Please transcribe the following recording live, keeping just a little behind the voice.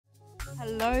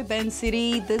Hello, Ben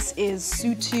City. This is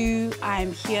Suthu.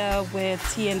 I'm here with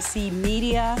TMC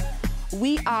Media.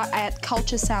 We are at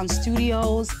Kulture Sound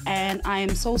Studios, and I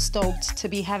am so stoked to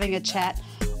be having a chat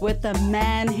with the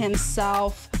man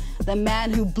himself, the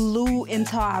man who blew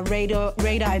into our radar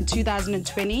in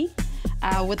 2020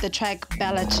 with the track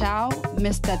Bella Ciao,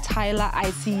 Mr. Tyler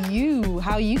ICU.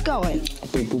 How you going?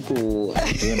 I'm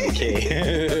doing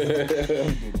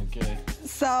okay. Okay.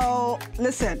 So,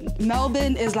 listen,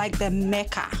 Melbourne is like the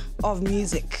mecca of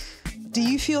music. Do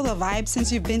you feel the vibe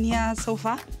since you've been here so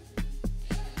far?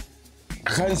 I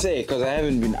can't say, because I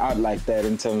haven't been out like that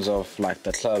in terms of like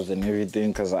the clubs and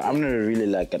everything, because I'm not really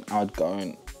like an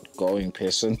outgoing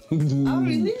person. Oh,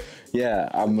 really? Yeah,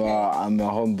 I'm a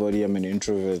homebody, I'm an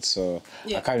introvert, so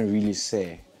yeah. I can't really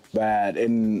say. But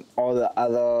in all the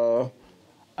other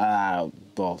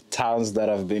towns that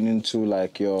I've been into,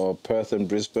 like your Perth and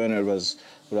Brisbane, it was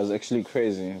actually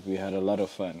crazy. We had a lot of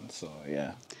fun, so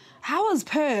yeah. How was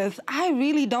Perth? I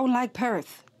really don't like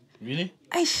Perth. Really?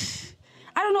 I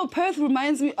don't know, Perth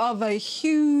reminds me of a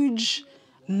huge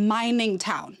mining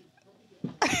town.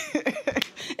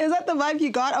 Is that the vibe you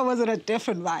got, or was it a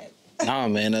different vibe? Nah,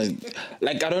 man.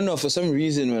 I don't know. For some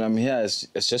reason, when I'm here, it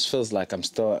just feels like I'm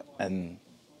still in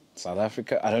South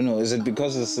Africa. I don't know. Is it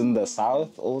because it's in the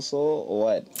south also, or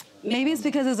what? Maybe it's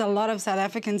because there's a lot of South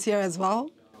Africans here as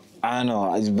well. I don't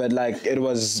know. But like,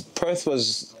 Perth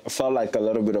felt like a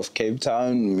little bit of Cape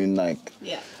Town. I mean, like,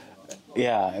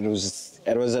 yeah, it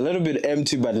was a little bit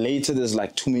empty, but later there's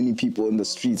like too many people in the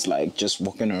streets, like just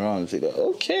walking around. It's like,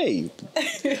 okay,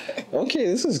 okay,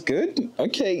 this is good.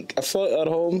 Okay, I felt at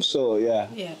home, so yeah.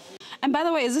 Yeah. And by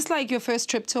the way, is this like your first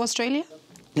trip to Australia?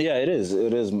 Yeah, it is.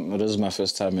 It is my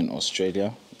first time in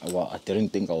Australia. Well, I didn't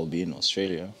think I would be in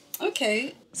Australia.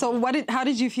 Okay. So how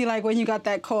did you feel like when you got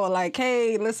that call? Like,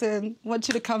 hey, listen, want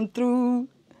you to come through.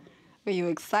 Were you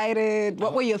excited?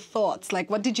 What were your thoughts? Like,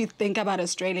 what did you think about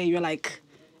Australia? You're like,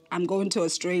 I'm going to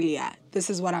Australia. This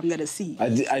is what I'm gonna see. I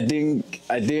think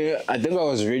I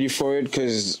was ready for it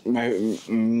because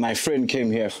my friend came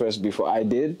here first before I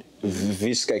did.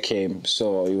 Visca came,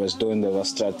 so he was doing the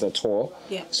Vastrata tour.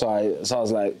 Yeah. So I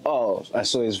was like, oh, I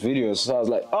saw his videos. So I was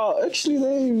like, oh, actually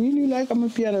they really like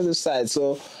Amapiano this side.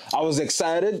 So I was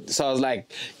excited. So I was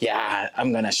like, yeah,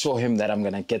 I'm gonna show him that I'm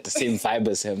gonna get the same vibe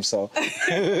as him. So.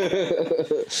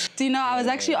 Do you know, I was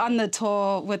actually on the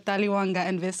tour with Daliwanga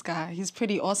and Visca. He's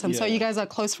pretty awesome. Yeah. So you guys are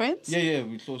close friends? Yeah,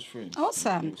 we're close friends.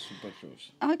 Awesome. We're super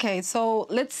close. Okay, so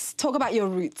let's talk about your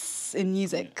roots in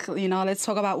music. Yeah. You know, let's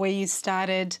talk about where you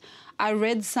started. I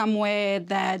read somewhere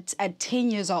that at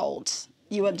 10 years old,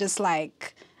 you were just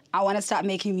like, I want to start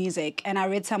making music. And I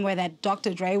read somewhere that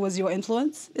Dr. Dre was your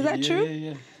influence. Is that true?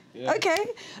 Yeah. Okay.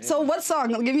 Yeah. So what song?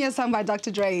 Give me a song by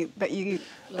Dr. Dre that you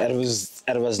like. It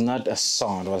was not a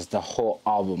song. It was the whole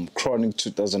album, Chronic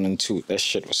 2002. That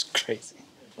shit was crazy.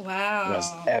 Wow. It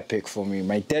was epic for me.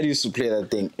 My dad used to play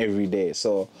that thing every day.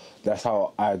 So that's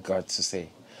how I got to say,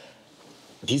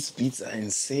 these beats are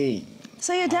insane.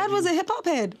 So your dad was a hip-hop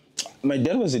head? My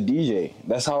dad was a DJ.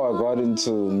 That's how I got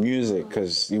into music,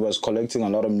 because he was collecting a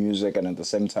lot of music, and at the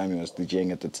same time he was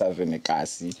DJing at the tavern in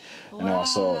Kasi. And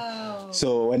also,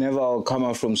 so whenever I'll come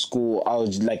out from school, I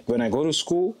would, like, when I go to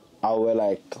school, I'll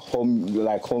wear home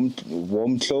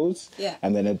warm clothes,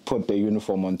 and then I'd put the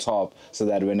uniform on top, so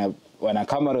that when I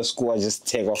come out of school, I just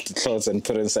take off the clothes and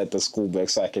put inside the school bag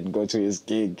so I can go to his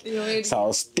gig. So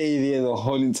I'll stay there the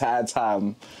whole entire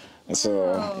time.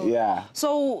 So, yeah.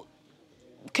 So,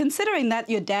 considering that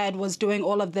your dad was doing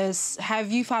all of this,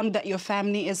 have you found that your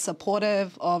family is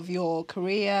supportive of your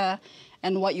career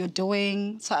and what you're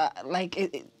doing? So,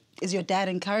 like, is your dad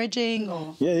encouraging?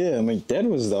 Or? Yeah. My dad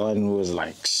was the one who was,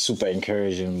 like, super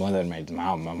encouraging more than my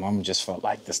mom. My mom just felt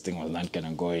like this thing was not going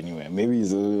to go anywhere. Maybe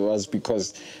it was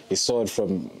because he saw it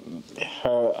from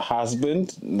her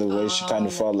husband, the way she kind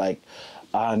of felt like,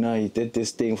 no, he did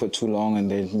this thing for too long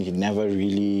and then he never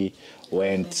really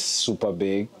went super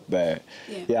big. But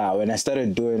yeah, when I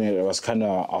started doing it, it was kind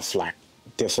of like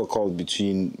difficult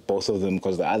between both of them,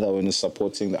 because the other one is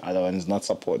supporting, the other one is not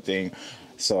supporting.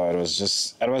 So it was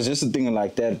just a thing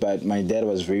like that. But my dad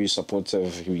was very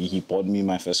supportive. He bought me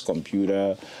my first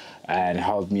computer and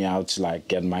helped me out to like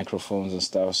get microphones and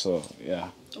stuff. So yeah.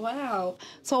 Wow.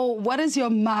 So what does your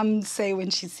mom say when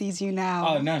she sees you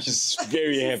now? Oh, now she's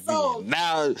very happy.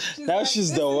 Now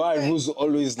she's the one who's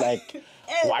always like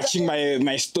watching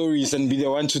my stories and be the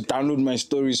one to download my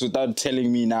stories without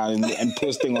telling me now, and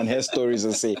posting on her stories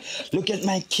and say, look at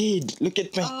my kid, look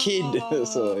at my kid.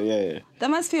 So yeah. That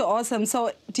must feel awesome.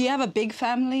 So do you have a big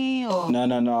family? Or? No.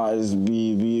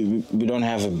 We don't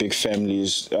have a big family.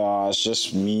 It's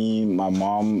just me, my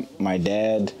mom, my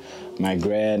dad, my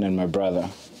gran and my brother.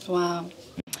 Wow.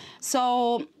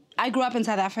 So I grew up in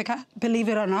South Africa, believe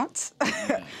it or not.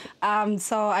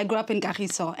 So I grew up in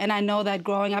Kagiso, and I know that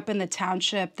growing up in the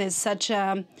township, there's such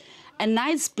a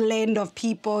nice blend of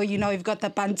people. You know, you've got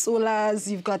the pantsulas,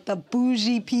 you've got the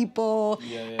bougie people,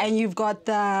 and you've got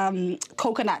the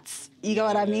coconuts. You know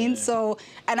what I mean? So,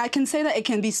 and I can say that it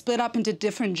can be split up into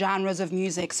different genres of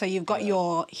music. So you've got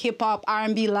your hip-hop,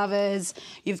 R&B lovers,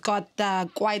 you've got the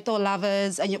kwaito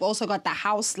lovers, and you've also got the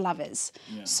house lovers.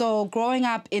 So growing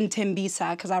up in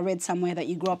Tembisa, because I read somewhere that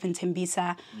you grew up in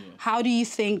Tembisa, how do you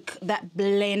think that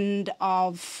blend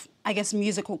of, I guess,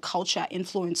 musical culture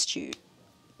influenced you?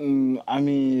 I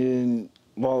mean,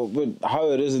 well, with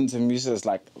how it is in Tembisa is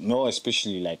like, no,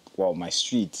 especially like, well, my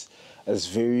street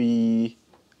is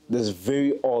there's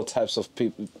very all types of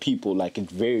people, like it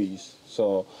varies.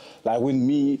 So, like with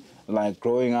me, like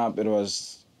growing up, it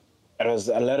was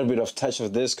a little bit of touch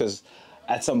of this, because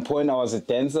at some point I was a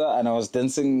dancer and I was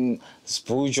dancing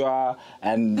bourgeois,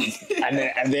 and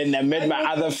then I met my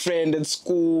other friend at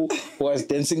school who was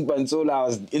dancing pantola. I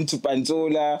was into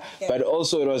pantola, but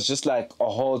also it was just like a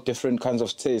whole different kinds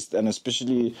of taste. And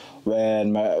especially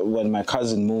when my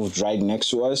cousin moved right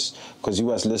next to us, because he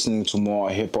was listening to more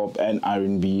hip hop and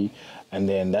R&B, and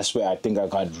then that's where I think I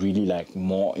got really like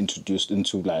more introduced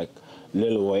into like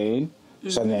Lil Wayne.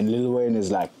 So then Lil Wayne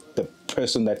is like the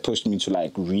person that pushed me to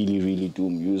like really do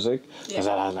music, because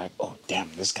I was like, oh damn,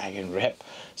 this guy can rap,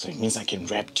 so it means I can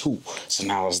rap too. So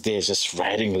now I was there just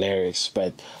writing lyrics,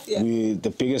 but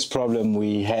the biggest problem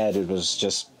we had, it was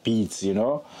just beats, you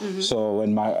know. So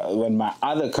when my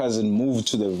other cousin moved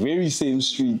to the very same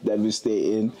street that we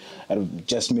stay in, it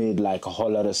just made like a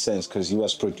whole lot of sense, because he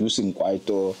was producing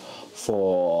kwaito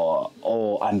for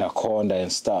Anaconda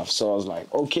and stuff. So I was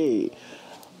like, okay,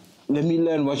 let me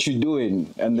learn what you're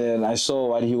doing. And then I saw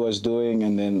what he was doing,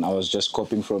 and then I was just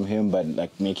copying from him, but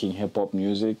like making hip-hop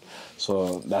music.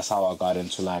 So that's how I got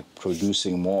into like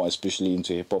producing more, especially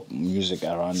into hip-hop music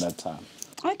around that time.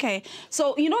 Okay,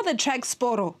 so you know the track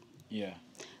Sporo? Yeah.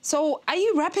 So are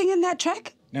you rapping in that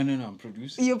track? No, I'm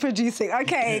producing. You're producing,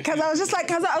 okay. Because I was just like,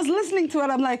 because I was listening to it,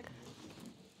 I'm like,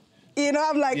 you know,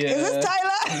 I'm like, is this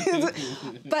Tyler?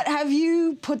 But have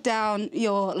you put down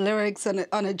your lyrics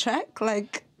on a track?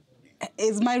 Like,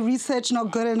 is my research not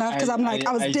good enough? Because I'm like,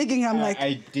 I was digging, I'm like...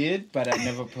 I did, but I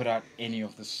never put out any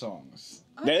of the songs.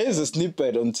 There is a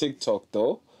snippet on TikTok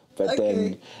though, but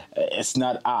then it's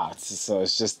not art. So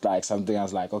it's just like something I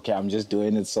was like, okay, I'm just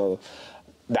doing it so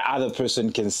the other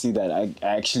person can see that I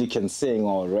actually can sing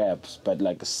or rap, but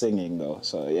like singing though,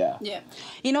 so yeah. Yeah.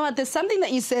 You know what, there's something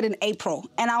that you said in April,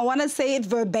 and I want to say it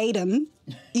verbatim,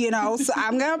 you know, so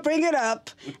I'm going to bring it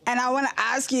up, and I want to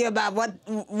ask you about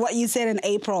what you said in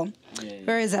April.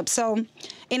 Where is it? So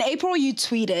in April you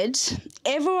tweeted,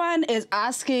 everyone is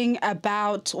asking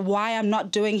about why I'm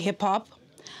not doing hip-hop.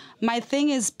 My thing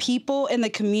is people in the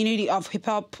community of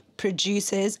hip-hop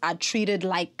producers are treated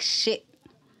like shit.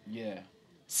 Yeah.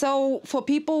 So for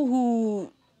people who,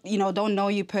 you know, don't know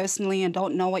you personally and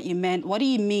don't know what you meant, what do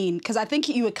you mean? Because I think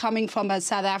you were coming from a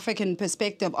South African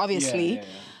perspective, obviously. Yeah.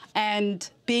 And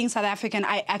being South African,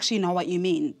 I actually know what you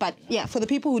mean. But yeah, for the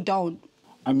people who don't.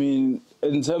 I mean,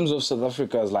 in terms of South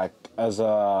Africa, as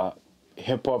a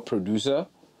hip-hop producer,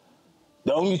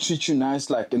 they only treat you nice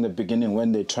like in the beginning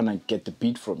when they're trying to get the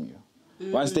beat from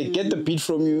you. Once they get the beat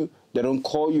from you, they don't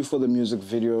call you for the music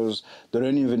videos. They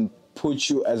don't even put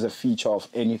you as a feature of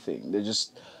anything. They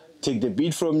just take the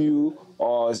beat from you,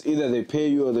 or it's either they pay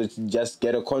you or they just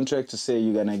get a contract to say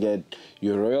you're gonna get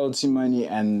your royalty money,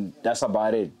 and that's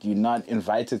about it. You're not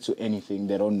invited to anything.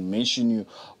 They don't mention you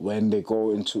when they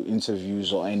go into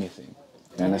interviews or anything.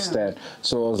 You understand?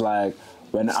 So it was like,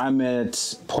 when I met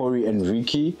Pori and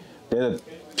Ricky, they're the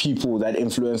people that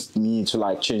influenced me to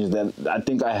like change that. I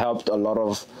think I helped a lot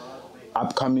of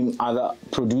upcoming other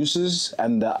producers,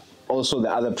 and also the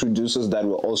other producers that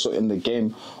were also in the game,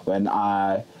 when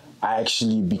I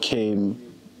actually became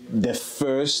the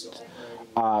first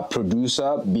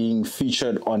producer being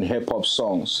featured on hip-hop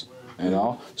songs, you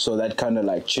know? So that kind of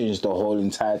like changed the whole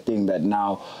entire thing, that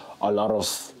now a lot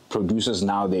of producers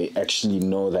now, they actually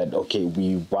know that, okay,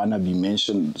 we want to be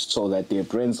mentioned so that their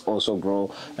brands also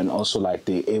grow, and also like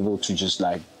they're able to just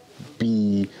like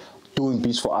be doing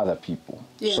beats for other people.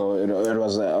 So it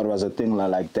was a thing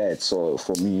like that. So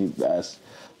for me, that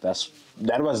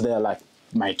was like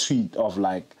my tweet of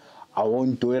like, I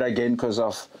won't do it again, because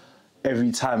of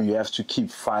every time you have to keep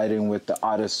fighting with the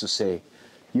artists to say,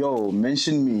 yo,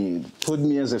 mention me, put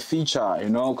me as a feature, you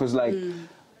know, because like,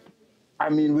 I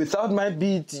mean, without my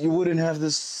beat, you wouldn't have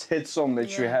this hit song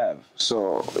that you have.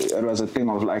 So it was a thing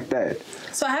of like that.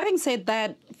 So having said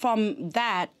that, from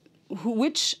that,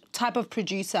 which type of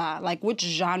producer, like which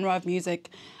genre of music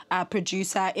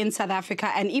producer in South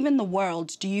Africa and even the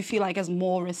world do you feel like is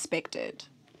more respected?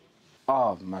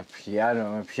 Oh, my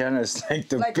piano is like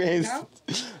the best. You know?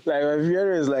 Like my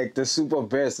piano is like the super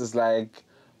best. It's like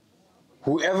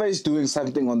whoever is doing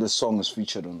something on the song is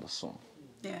featured on the song.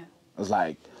 Yeah. It's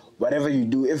like whatever you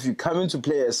do, if you come in to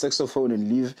play a saxophone and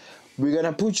leave, we're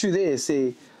gonna put you there.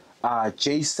 Say,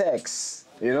 J Sax,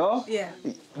 you know? Yeah.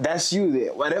 That's you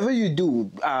there. Whatever you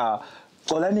do,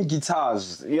 Kolani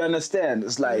guitars. You understand?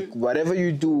 It's like whatever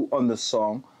you do on the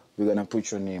song, we're gonna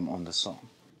put your name on the song.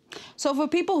 So for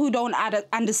people who don't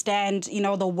understand, you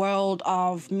know, the world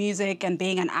of music and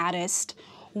being an artist,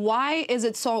 why is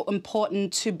it so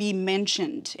important to be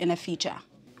mentioned in a feature?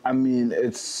 I mean,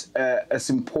 it's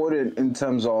important in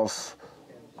terms of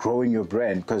growing your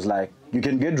brand, because like you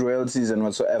can get royalties and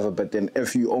whatsoever, but then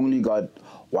if you only got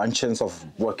one chance of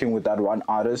working with that one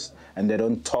artist and they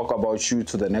don't talk about you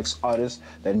to the next artist,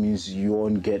 that means you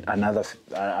won't get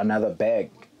another bag.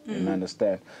 You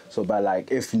understand? So, but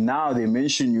like, if now they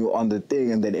mention you on the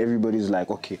thing and then everybody's like,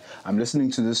 okay, I'm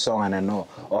listening to this song and I know,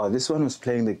 oh, this one was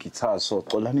playing the guitars, so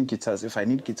Kolani guitars, if I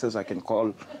need guitars, I can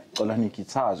call Kolani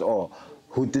guitars. Or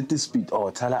who did this beat? Oh,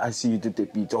 Tala ICU did the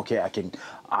beat. Okay, I can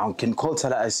call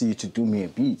Tala ICU to do me a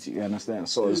beat. You understand?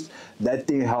 So that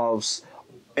thing helps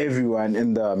everyone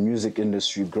in the music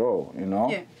industry grow, you know?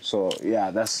 Yeah. So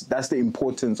yeah, that's the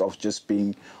importance of just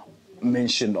being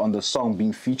mentioned on the song,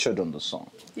 being featured on the song.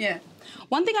 Yeah.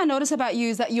 One thing I notice about you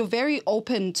is that you're very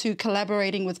open to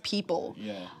collaborating with people.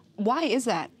 Yeah. Why is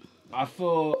that? I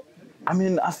feel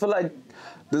like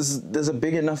there's a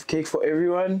big enough cake for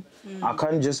everyone. I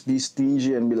can't just be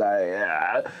stingy and be like,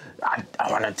 yeah,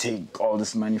 I want to take all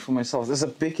this money for myself. There's a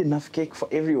big enough cake for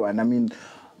everyone. I mean,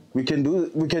 we can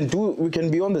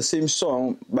be on the same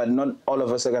song, but not all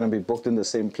of us are gonna be booked in the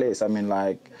same place. I mean,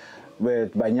 like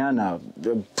with Banyana,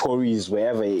 Tori's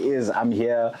wherever he is, I'm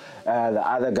here. The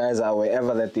other guys are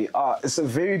wherever that they are. It's a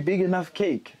very big enough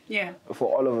cake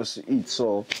for all of us to eat.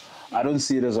 So I don't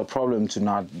see it as a problem to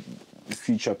not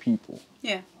feature people.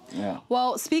 Yeah. Yeah.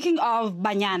 Well, speaking of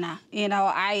Banyana, you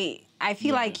know, I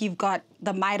feel like you've got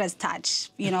the Midas touch,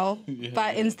 you know,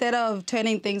 but instead of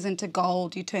turning things into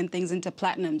gold, you turn things into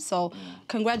platinum. So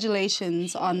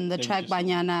congratulations on the track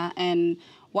Banyana and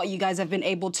what you guys have been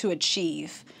able to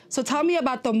achieve. So tell me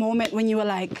about the moment when you were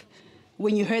like,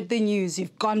 when you heard the news,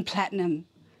 you've gone platinum.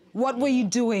 What were you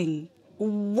doing?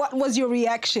 What was your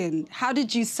reaction? How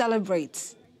did you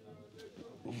celebrate?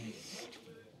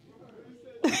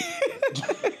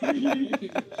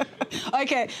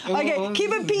 Okay,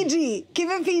 keep it PG. Keep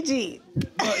it PG.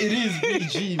 No, it is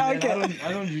PG, man. Okay.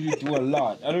 I don't really do a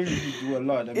lot. I mean,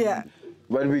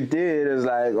 What we did is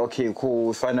like, okay, cool,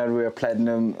 we found out we were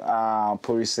platinum.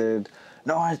 Puri said,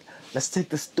 no, let's take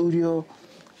the studio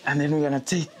and then we're gonna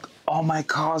take all my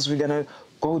cars, we're gonna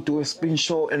go to a spin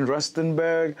show in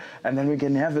Rustenburg and then we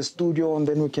can have a studio and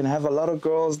then we can have a lot of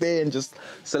girls there and just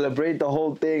celebrate the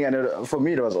whole thing. And for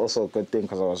me, it was also a good thing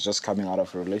because I was just coming out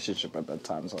of a relationship at that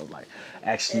time. So I was like,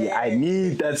 actually, I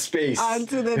need that space. On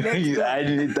to the next one. I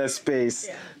need that space.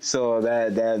 Yeah. So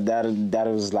that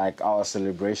was like our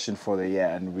celebration for the year,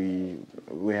 and we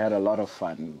had a lot of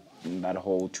fun in that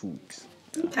whole 2 weeks.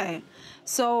 Yeah. Okay.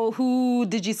 So who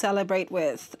did you celebrate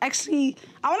with? Actually,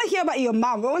 I want to hear about your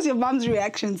mom. What was your mom's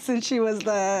reaction since she was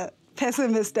the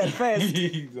pessimist at first?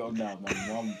 Oh, no,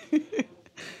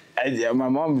 my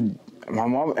mom. My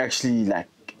mom actually, like,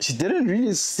 she didn't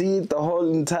really see the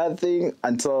whole entire thing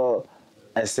until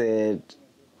I said,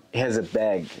 here's a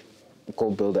bag, go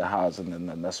build a house. And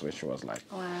then that's where she was like,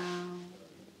 wow.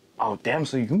 Oh, damn,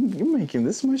 so you making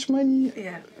this much money?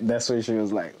 Yeah. That's why she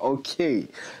was like, okay,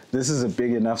 this is a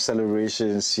big enough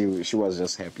celebration. She was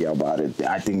just happy about it.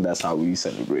 I think that's how we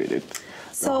celebrated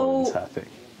the whole entire thing.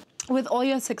 With all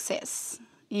your success,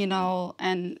 you know,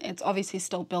 and it's obviously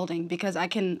still building, because I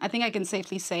think I can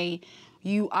safely say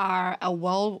you are a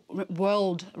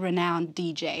world-renowned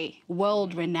DJ,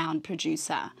 world-renowned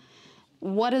producer.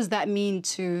 What does that mean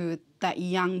to that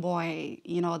young boy,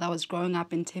 you know, that was growing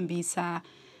up in Tembisa?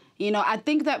 You know, I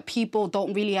think that people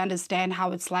don't really understand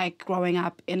how it's like growing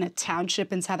up in a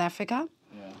township in South Africa.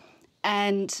 Yeah.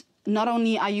 And not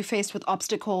only are you faced with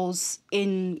obstacles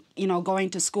in, you know, going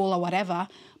to school or whatever,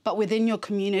 but within your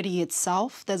community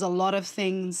itself, there's a lot of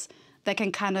things that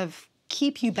can kind of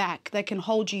keep you back, that can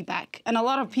hold you back, and a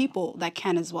lot of people that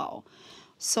can as well.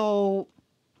 So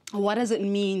what does it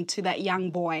mean to that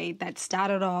young boy that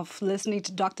started off listening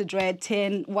to Dr. Dre at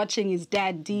 10, watching his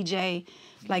dad DJ,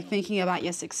 like thinking about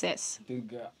your success?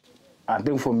 I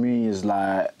think for me,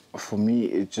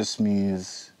 it just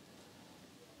means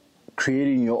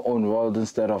creating your own world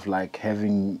instead of like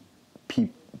having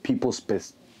people's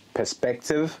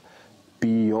perspective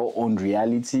be your own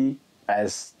reality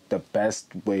as the best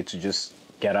way to just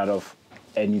get out of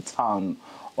any town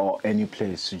or any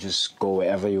place, to just go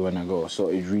wherever you want to go. So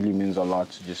it really means a lot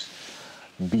to just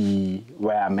be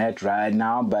where I'm at right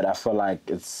now, but I feel like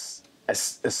it's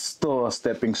still a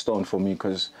stepping stone for me,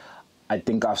 because I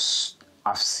think I've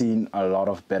seen a lot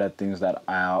of better things that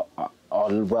a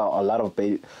lot of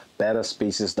better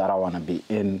spaces that I want to be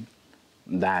in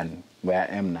than where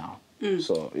I am now.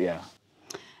 So yeah.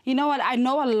 You know what? I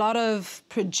know a lot of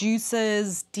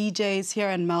producers, DJs here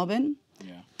in Melbourne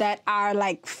that are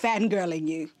like fangirling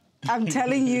you. I'm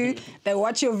telling you, they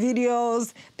watch your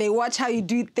videos, they watch how you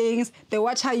do things, they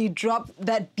watch how you drop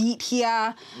that beat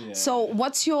here. Yeah. So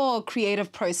what's your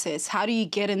creative process? How do you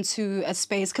get into a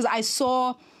space? Because I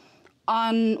saw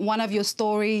on one of your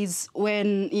stories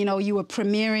when, you know, you were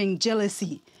premiering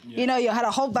Jealousy. Yeah. You know, you had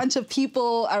a whole bunch of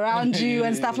people around you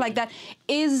and stuff like that.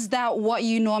 Is that what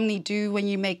you normally do when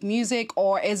you make music,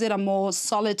 or is it a more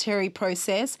solitary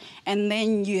process and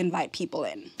then you invite people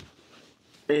in?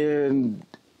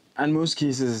 In most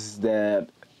cases, that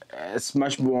it's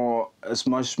much more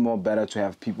better to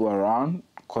have people around,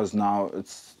 because now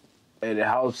it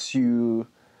helps you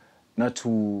not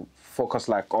to focus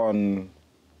like on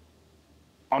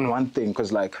one thing,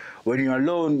 because like when you're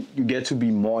alone you get to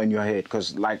be more in your head,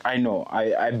 because like I know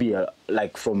I be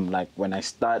like from like when I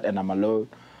start and I'm alone,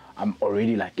 I'm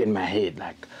already like in my head,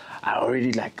 like I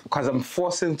already like, because I'm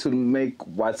forcing to make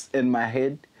what's in my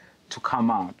head to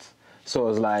come out. So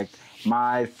it's like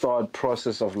my thought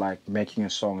process of like making a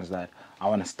song is that I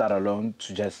want to start alone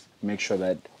to just make sure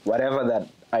that whatever that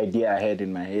idea I had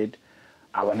in my head,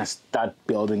 I want to start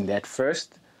building that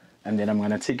first, and then I'm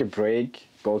going to take a break,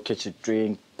 go catch a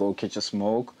drink, go catch a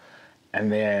smoke,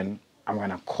 and then I'm going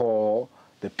to call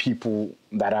the people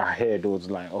that I heard. It was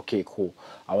like, okay, cool,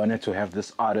 I wanted to have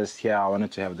this artist here, I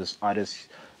wanted to have this artist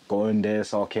go in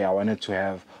this, okay, I wanted to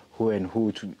have who and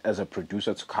who to, as a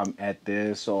producer, to come at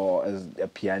this, or as a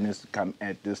pianist to come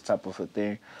at this type of a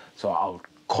thing. So I'll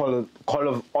call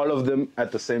all of them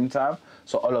at the same time,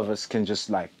 so all of us can just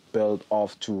like build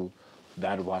off to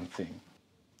that one thing.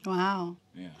 Wow.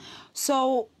 Yeah.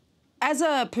 So as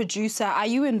a producer, are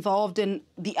you involved in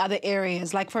the other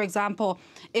areas? Like, for example,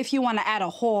 if you want to add a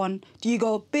horn, do you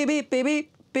go beep, beep, beep,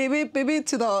 beep, beep, beep, beep, beep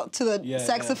to the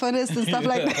saxophonist and stuff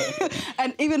like that?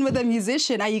 And even with a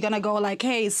musician, are you going to go like,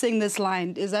 hey, sing this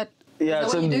line? Is that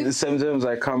sometimes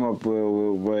I come up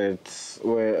with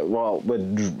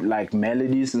like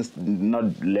melodies and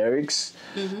not lyrics.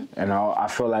 Mm-hmm. You know, I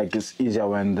feel like it's easier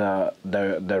when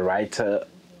the writer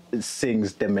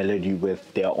sings the melody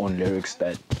with their own lyrics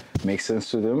that make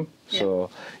sense to them. Yeah. So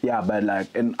yeah, but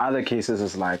like in other cases,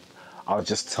 it's like I'll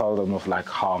just tell them of like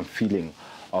how I'm feeling,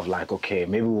 of like, okay,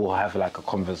 maybe we'll have like a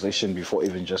conversation before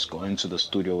even just going to the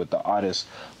studio with the artist,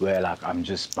 where like I'm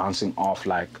just bouncing off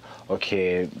like,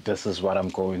 okay, this is what I'm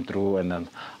going through, and then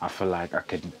I feel like I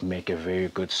could make a very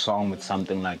good song with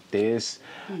something like this.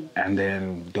 And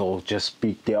then they'll just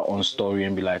speak their own story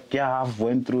and be like, yeah, I've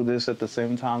went through this at the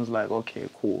same time. It's like, okay,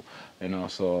 cool, you know.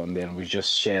 So and then we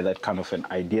just share that kind of an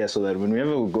idea, so that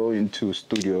whenever we go into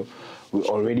studio, we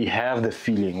already have the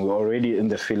feeling, we're already in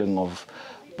the feeling of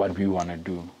what we want to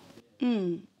do.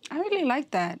 I really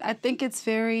like that. I think it's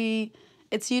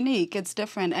unique, it's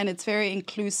different, and it's very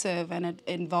inclusive, and it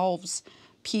involves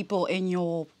people in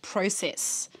your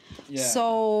process. Yeah.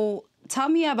 So tell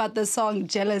me about the song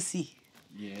Jealousy.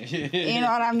 Yeah. You know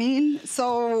what I mean?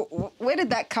 So where did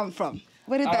that come from?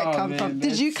 Where did that come from?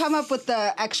 Did you come up with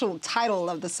the actual title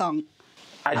of the song?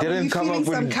 I didn't come up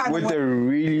with the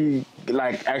really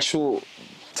like actual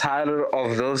title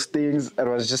of those things. It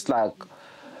was just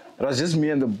me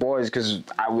and the boys, because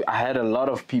I had a lot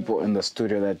of people in the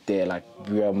studio that day. Like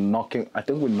we were knocking, I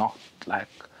think we knocked like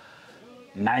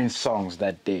 9 songs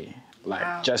that day,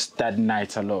 like just that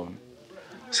night alone.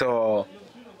 So,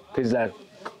 cause like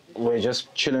we're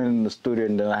just chilling in the studio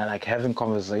and then like having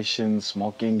conversations,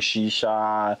 smoking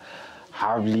shisha,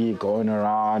 hardly going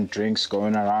around, drinks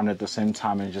going around at the same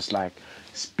time, and just like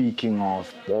speaking of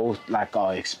both like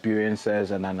our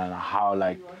experiences and then how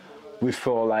like we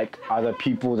feel like other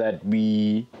people that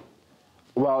we,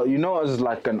 well, you know, it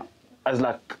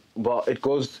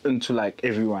goes into like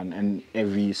everyone and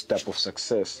every step of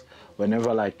success.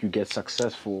 Whenever like you get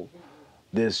successful,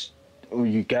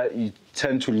 you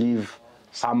tend to leave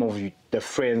some of the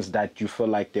friends that you feel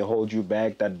like they hold you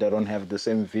back, that they don't have the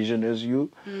same vision as you,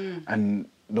 and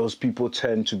those people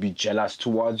tend to be jealous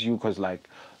towards you, because like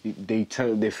they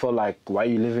feel like, why are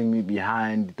you leaving me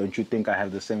behind? Don't you think I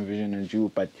have the same vision as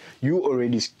you? But you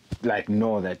already like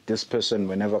know that this person,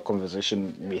 whenever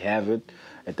conversation we have it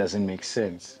doesn't make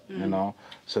sense, you know.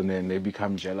 So then they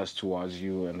become jealous towards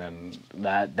you, and then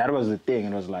that was the thing.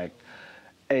 It was like,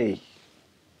 hey,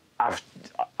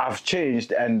 I've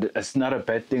changed, and it's not a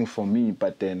bad thing for me,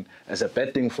 but then it's a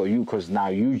bad thing for you because now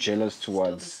you jealous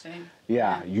towards,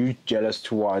 you jealous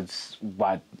towards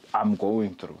what I'm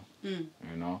going through, you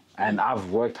know. And I've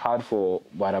worked hard for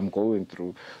what I'm going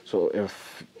through. So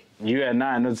if you and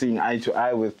I are not seeing eye to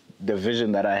eye with the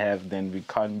vision that I have, then we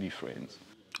can't be friends.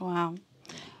 Wow.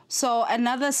 So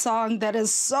another song that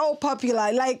is so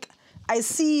popular, like I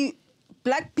see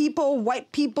Black people,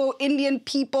 white people, Indian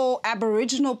people,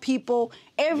 Aboriginal people,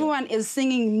 everyone is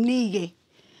singing Mnike.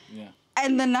 Yeah.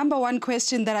 And the number one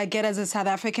question that I get as a South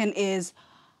African is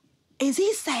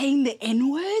he saying the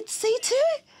N-word, Suthu?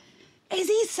 Is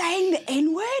he saying the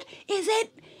N-word? Is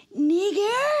it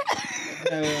nigger?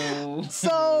 No.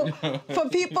 So for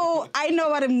people, I know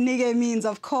what a nigger means,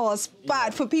 of course,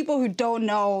 but for people who don't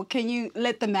know, can you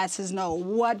let the masses know,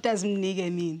 what does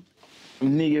nigger mean?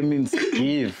 Nigger means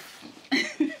give.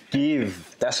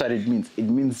 Give. That's what it means. It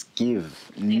means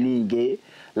give. Nigger.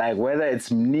 Like whether it's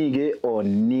Mnike or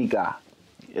nigga,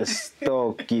 it's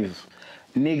still give.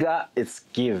 Nigga, it's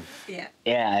give. Yeah.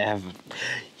 Yeah, I have.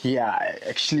 Yeah,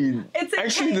 actually,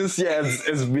 this year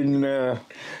it's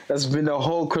been a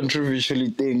whole controversial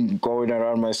thing going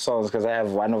around my songs because I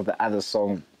have one of the other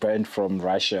songs banned from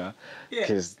Russia.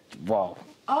 Because wow.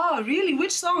 Oh, really?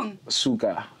 Which song?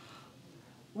 Suka.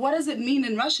 What does it mean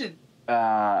in Russian?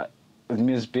 It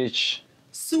means bitch.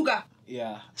 Suga.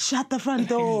 Yeah. Shut the front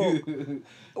door.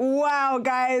 Wow,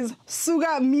 guys.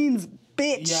 Suga means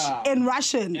bitch in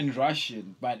Russian. In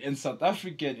Russian, but in South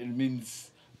African it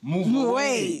means move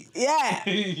away. Yeah.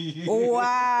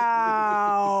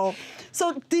 Wow.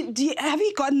 So have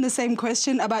you gotten the same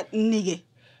question about nigger?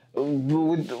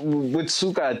 With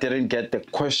Suka, I didn't get the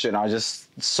question. I just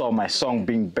saw my song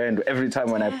being banned. Every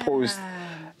time when I post,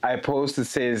 it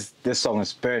says this song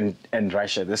is banned in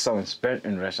Russia. This song is banned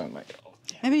in Russia. I'm like, oh,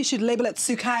 yeah. Maybe you should label it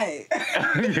Sukai.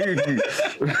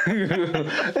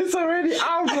 It's already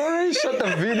out. Already shot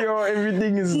the video.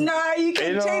 Everything is. Nah, you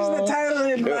can change the title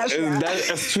in Russia.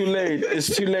 It's too late.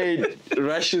 It's too late.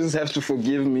 Russians have to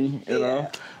forgive me, you know.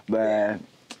 But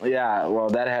yeah, well,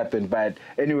 that happened. But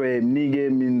anyway,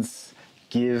 Mnike means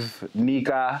give.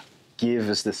 Nika. Give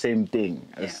is the same thing.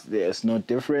 There's no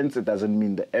difference. It doesn't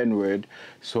mean the N-word.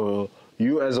 So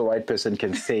you as a white person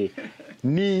can say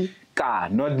Nika,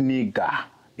 not nigga.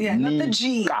 Yeah, Nika. not the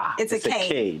G. It's a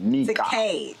K. Nika. It's a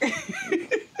K.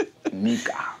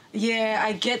 Nika. Yeah,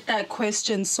 I get that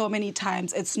question so many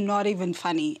times. It's not even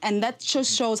funny. And that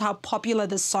just shows how popular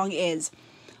this song is.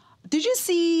 Did you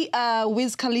see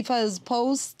Wiz Khalifa's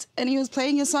post and he was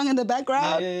playing your song in the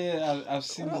background? Yeah, I've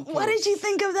seen the post. What did you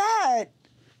think of that?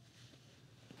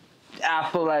 I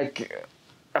feel like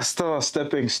it's still a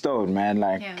stepping stone, man.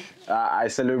 Like, I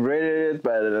celebrated it,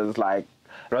 but it was like,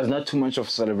 it was not too much of a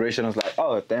celebration. I was like,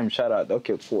 oh, damn, shout out.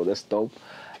 Okay, cool, that's dope.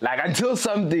 Like, until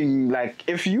something, like,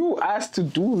 if you asked to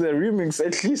do the remix,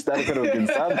 at least that could have been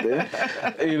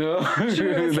something, you know?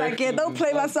 True, it's like, don't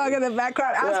play my song in the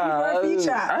background. Ask me for a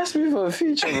feature. Ask me for a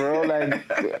feature, bro. Like,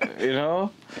 you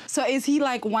know? So is he,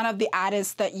 like, one of the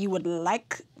artists that you would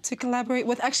like to collaborate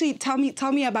with? Actually, tell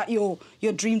me about your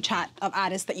dream chat of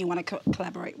artists that you want to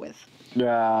collaborate with.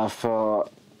 Yeah,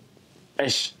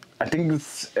 I think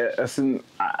it's in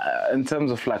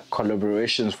terms of like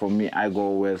collaborations for me, I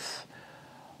go with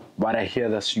what I hear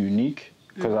that's unique,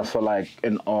 because I feel like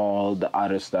in all the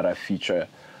artists that I feature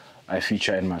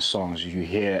in my songs, you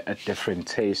hear a different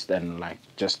taste, and like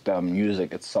just the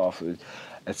music itself,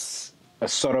 it's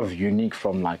sort of unique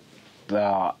from like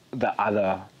the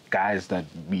other guys that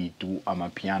we do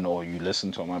Amapiano or you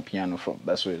listen to Amapiano from.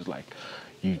 That's where it's like,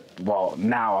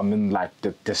 now I'm in like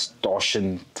the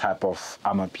distortion type of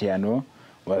Amapiano,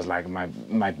 whereas like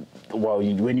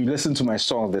when you listen to my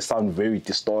songs, they sound very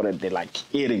distorted, they're like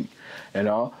hitting, you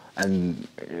know, and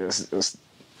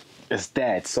it's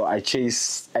that. So I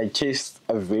chased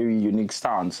a very unique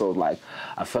sound. So like,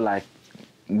 I feel like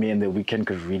me and The Weeknd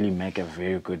could really make a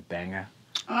very good banger.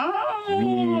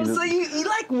 Oh, so you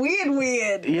like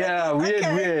weird. Yeah,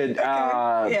 weird.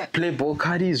 Playboy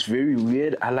Cardi is very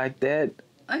weird. I like that.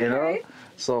 Okay. You know?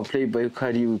 So Playboy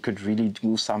Cardi, we could really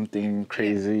do something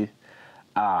crazy.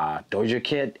 Doja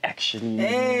Cat, actually.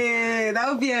 Hey, that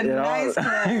would be a nice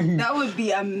one. That would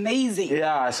be amazing.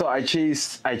 Yeah, so I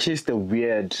chase the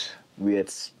weird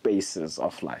spaces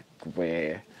of like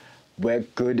where where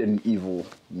good and evil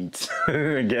meet,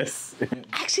 I guess.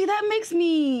 Actually,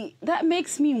 that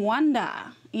makes me wonder,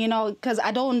 you know, because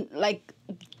I don't like,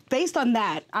 based on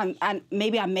that,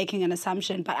 maybe I'm making an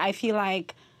assumption, but I feel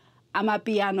like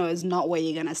Amapiano is not where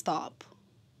you're gonna stop.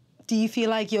 Do you feel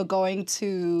like you're going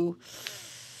to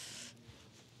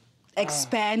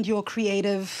expand your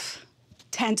creative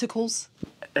tentacles?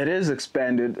 It is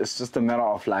expanded. It's just a matter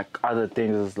of like other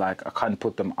things. Is like I can't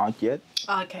put them out yet.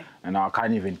 Okay. And I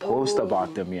can't even post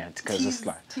about them yet because it's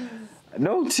like,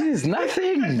 no tease,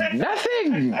 nothing. You're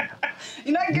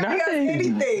not giving us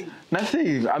anything.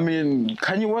 Nothing. I mean,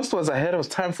 Kanye West was ahead of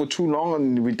time for too long,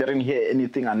 and we didn't hear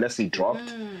anything unless he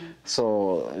dropped.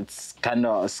 So it's kind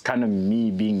of me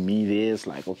being me. There, it's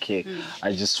like okay,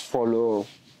 I just follow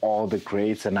all the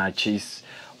greats and I chase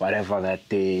whatever that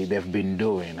they've been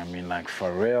doing. I mean, like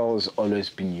Pharrell's always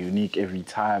been unique every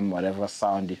time. Whatever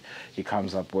sound he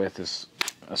comes up with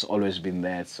has always been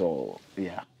there. So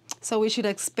yeah. So we should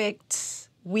expect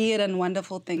weird and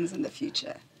wonderful things in the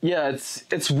future. Yeah,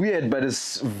 it's weird, but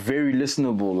it's very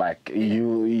listenable. Like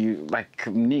you like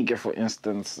Mnike, for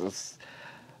instance.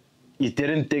 You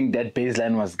didn't think that bass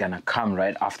line was gonna come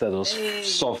right after those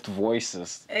soft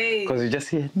voices, because you just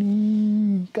hear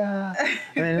Mnike,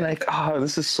 and then like, oh,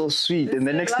 this is so sweet, and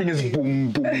the next thing is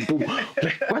boom, boom, boom.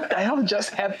 Like, what the hell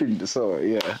just happened? So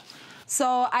yeah.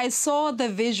 So I saw the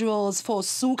visuals for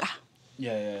Suka.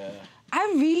 Yeah.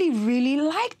 I really, really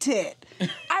liked it.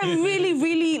 I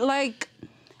really like.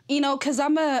 You know, because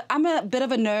I'm a bit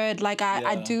of a nerd. Like,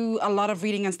 I do a lot of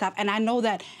reading and stuff. And I know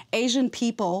that Asian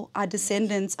people are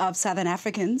descendants of Southern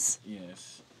Africans.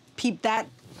 Yes. Peep that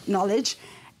knowledge.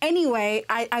 Anyway,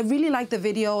 I really like the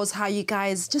videos, how you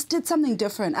guys just did something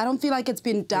different. I don't feel like it's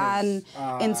been done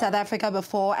in South Africa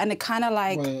before. And it kind of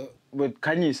like... But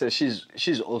Kanye says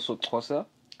she's also Xhosa.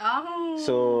 Oh,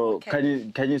 so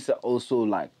okay. Kanye also,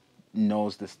 like,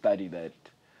 knows the study that,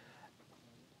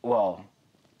 well...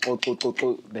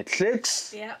 the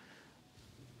clicks,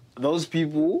 those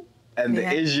people and the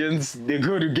Asians, they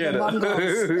go together. The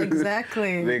Mongols,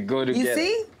 exactly. They go together. You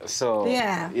see? So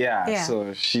yeah.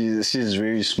 So she's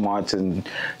very smart, and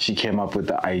she came up with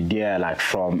the idea, like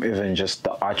from even just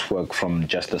the artwork from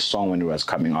just the song when it was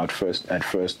coming out at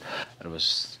first it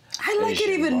was. I like it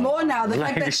even more now. The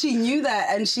fact that she knew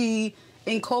that and she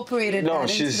incorporated that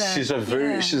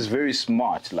into she's very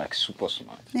smart, like super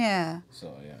smart. Yeah.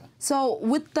 So yeah.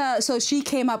 So she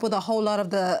came up with a whole lot of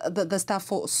the stuff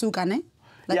for Suka, ne?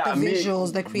 Like the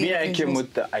visuals, the creative visuals. I came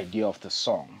with the idea of the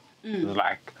song. It was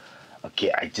like,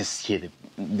 okay, I just hear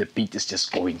the beat is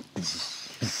just going,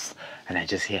 and I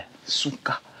just hear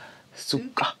Suka,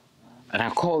 Suka, and I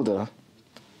called her,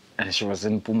 and she was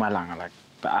in Mpumalanga, like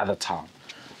the other town.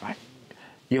 Like,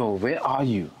 yo, where are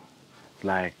you?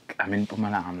 Like, I'm in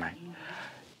Mpumalanga. I'm like,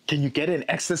 can you get an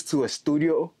access to a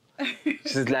studio?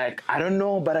 She's like, I don't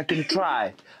know, but I can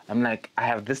try. I'm like, I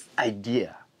have this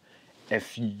idea.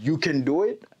 If you can do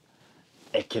it,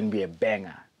 it can be a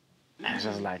banger. And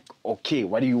she's like, okay,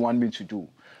 what do you want me to do?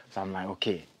 So I'm like,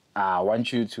 okay, I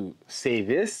want you to say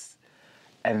this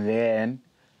and then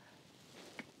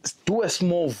do a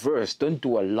small verse. Don't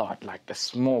do a lot, like a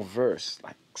small verse,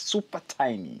 like super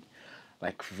tiny,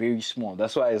 like very small.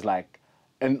 That's why it's like,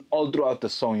 and all throughout the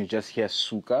song, you just hear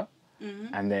Suka.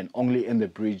 And then only in the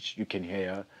bridge you can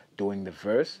hear her doing the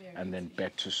verse and then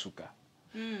back to Suka.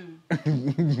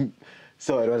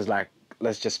 So it was like,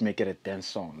 let's just make it a dance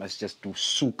song. Let's just do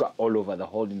Suka all over the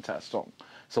whole entire song.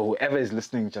 So whoever is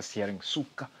listening, just hearing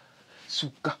Suka,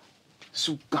 Suka,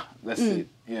 Suka. That's it.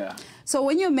 Yeah. So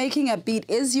when you're making a beat,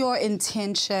 is your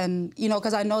intention, you know,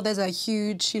 because I know there's a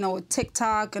huge, you know,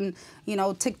 TikTok and, you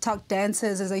know, TikTok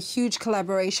dances is a huge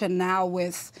collaboration now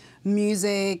with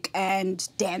music and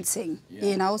dancing,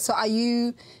 you know? So are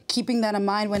you keeping that in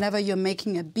mind whenever you're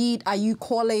making a beat? Are you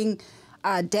calling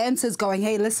dancers going,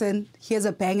 hey, listen, here's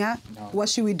a banger. No. What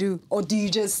should we do? Or do you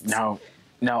just... No,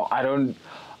 I don't...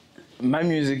 My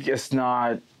music is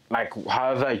not... Like,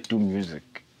 however I do music,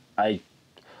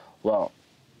 well,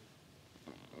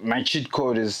 my cheat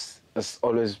code has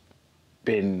always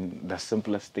been the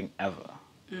simplest thing ever.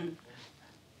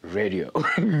 Radio.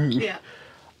 Yeah.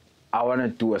 I want to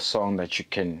do a song that you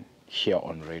can hear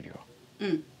on radio.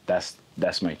 That's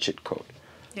my cheat code.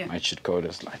 Yeah. My cheat code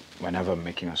is like, whenever I'm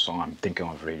making a song, I'm thinking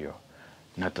of radio,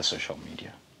 not the social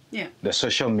media. Yeah. The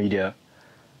social media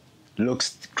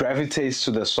gravitates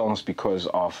to the songs because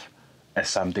of as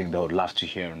something they would love to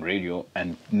hear on radio,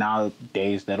 and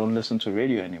nowadays they don't listen to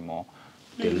radio anymore.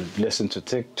 They listen to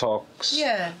TikToks.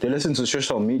 Yeah. They listen to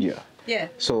social media. Yeah.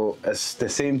 So it's the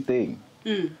same thing.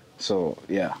 So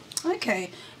yeah. Okay.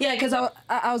 Yeah, because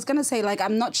I was going to say, like,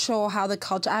 I'm not sure how the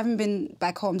culture... I haven't been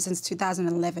back home since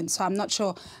 2011, so I'm not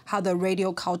sure how the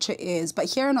radio culture is. But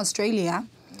here in Australia,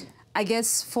 I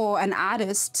guess for an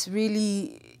artist,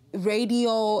 really,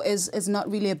 radio is not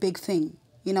really a big thing.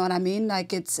 You know what I mean?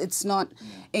 Like, it's not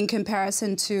in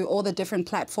comparison to all the different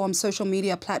platforms, social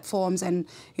media platforms, and,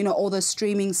 you know, all the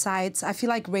streaming sites. I feel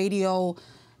like radio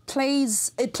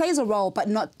plays a role, but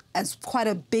not as quite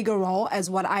a bigger role as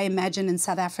what I imagine in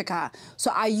South Africa.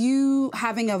 So are you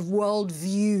having a world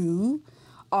view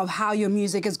of how your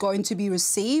music is going to be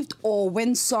received? Or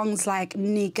when songs like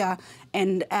Mnike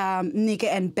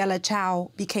and Bella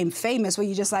Ciao became famous, were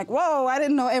you just like, whoa, I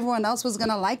didn't know everyone else was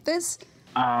gonna like this?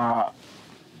 I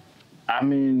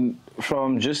mean,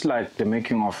 from just like the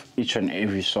making of each and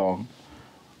every song,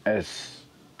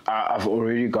 I've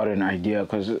already got an idea,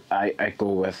 because I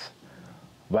go with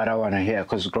what I want to hear.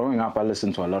 Because growing up, I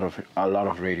listened to a lot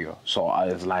of radio, so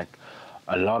I was like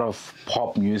a lot of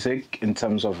pop music in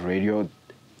terms of radio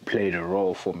played a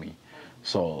role for me.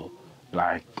 So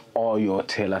like all your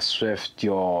Taylor Swift,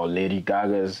 your Lady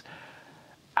Gagas,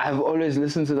 I've always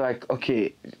listened to like,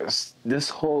 okay, this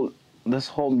whole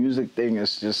music thing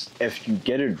is just, if you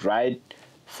get it right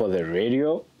for the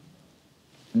radio,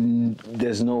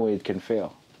 there's no way it can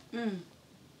fail.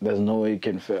 There's no way it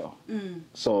can fail.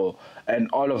 So, and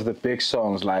all of the big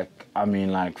songs, like, I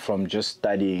mean, like from just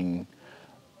studying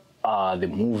the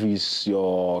movies,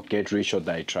 your Get Rich or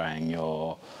Die Trying,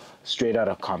 your Straight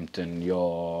Outta Compton,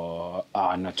 your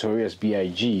Notorious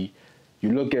B.I.G.,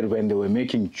 you look at when they were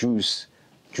making Juice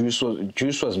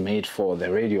was made for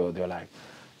the radio. They're like,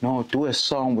 no, do a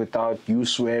song without you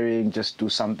swearing, just do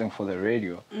something for the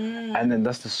radio. And then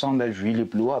that's the song that really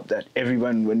blew up, that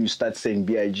everyone, when you start saying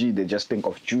B.I.G., they just think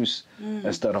of Juice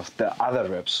instead of the other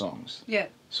rap songs. Yeah.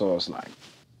 So it's like...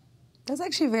 That's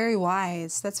actually very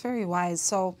wise. That's very wise.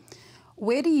 So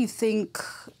where do you think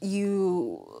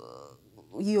you're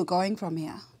going from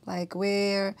here? Like,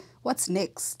 what's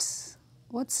next?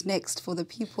 What's next for the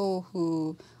people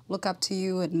who look up to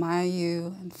you, admire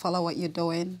you, and follow what you're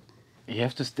doing? You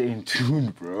have to stay in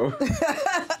tune, bro.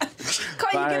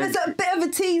 Can't you give us a bit of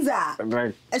a teaser?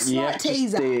 Like, a smart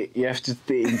teaser. You have to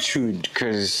stay in tune,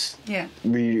 because yeah,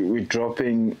 we're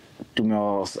dropping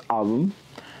Tumel's album.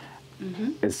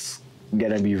 It's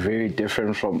gonna be very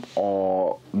different from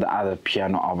all the other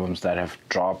piano albums that have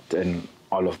dropped in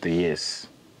all of the years.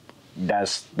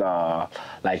 That's the,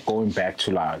 like, going back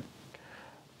to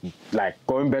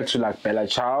Bella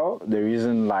Ciao, the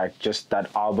reason, like, just that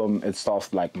album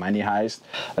itself, like Money Heist,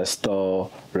 it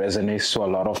still resonates to a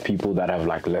lot of people that have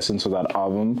like listened to that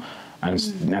album, and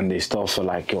they still feel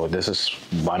like, yo, this is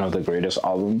one of the greatest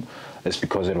albums. It's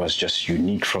because it was just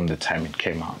unique from the time it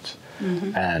came out.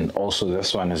 And also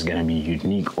this one is gonna be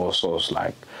unique also. It's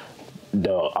like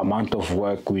the amount of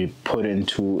work we put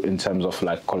into in terms of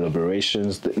like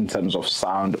collaborations, in terms of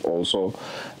sound also,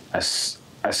 as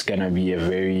gonna be a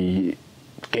very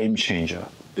game changer,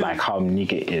 like how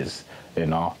Mnike is, you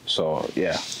know. So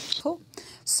yeah. Cool.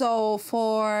 So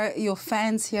for your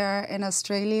fans here in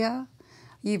Australia,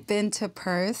 you've been to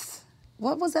Perth.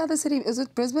 What was the other city? Is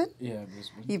it Brisbane? Yeah,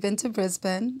 Brisbane. You've been to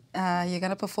Brisbane. You're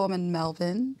gonna perform in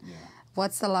Melbourne. Yeah.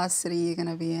 What's the last city you're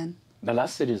gonna be in? The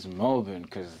last city is Melbourne,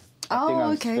 because I think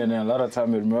I'm spending a lot of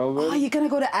time in Melbourne. Oh, you're gonna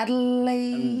go to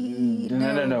Adelaide?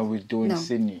 No, we're doing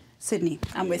Sydney. Sydney,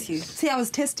 I'm with you. See, I was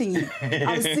testing you.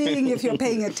 I was seeing if you're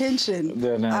paying attention.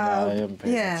 No, I am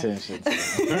paying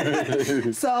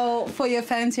attention. So for your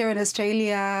fans here in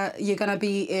Australia, you're gonna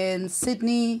be in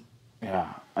Sydney?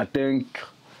 Yeah, I think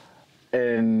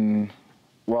for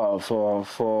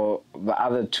the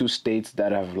other two states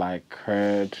that have like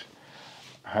heard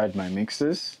my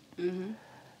mixes,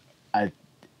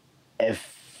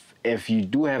 if you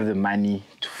do have the money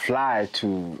to fly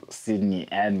to Sydney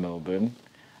and Melbourne,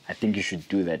 I think you should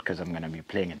do that, because I'm going to be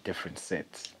playing a different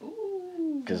set.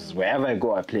 Because wherever I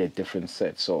go, I play a different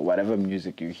set. So whatever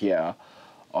music you hear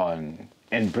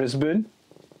in Brisbane,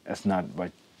 it's not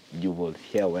what you will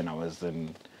hear when I was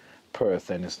in Perth,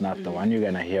 and it's not the one you're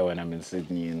going to hear when I'm in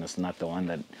Sydney, and it's not the one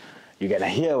that you're going to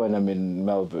hear when I'm in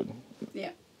Melbourne.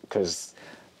 Yeah. Because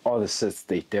all the sets,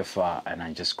 they differ, and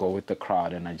I just go with the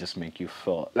crowd, and I just make you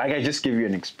feel like I just give you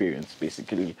an experience,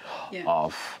 basically,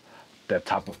 of the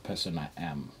type of person I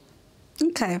am.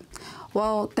 Okay.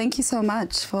 Well, thank you so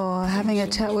much for having a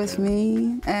chat with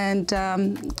me, and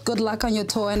good luck on your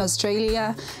tour in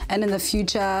Australia and in the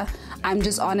future. I'm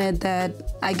just honored that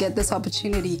I get this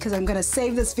opportunity, because I'm going to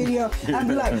save this video and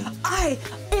be like, I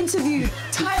interviewed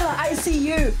Tyler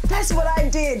ICU. That's what I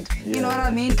did. Yeah. You know what I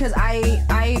mean? Because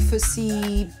I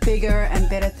foresee bigger and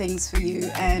better things for you,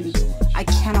 and I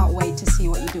cannot wait.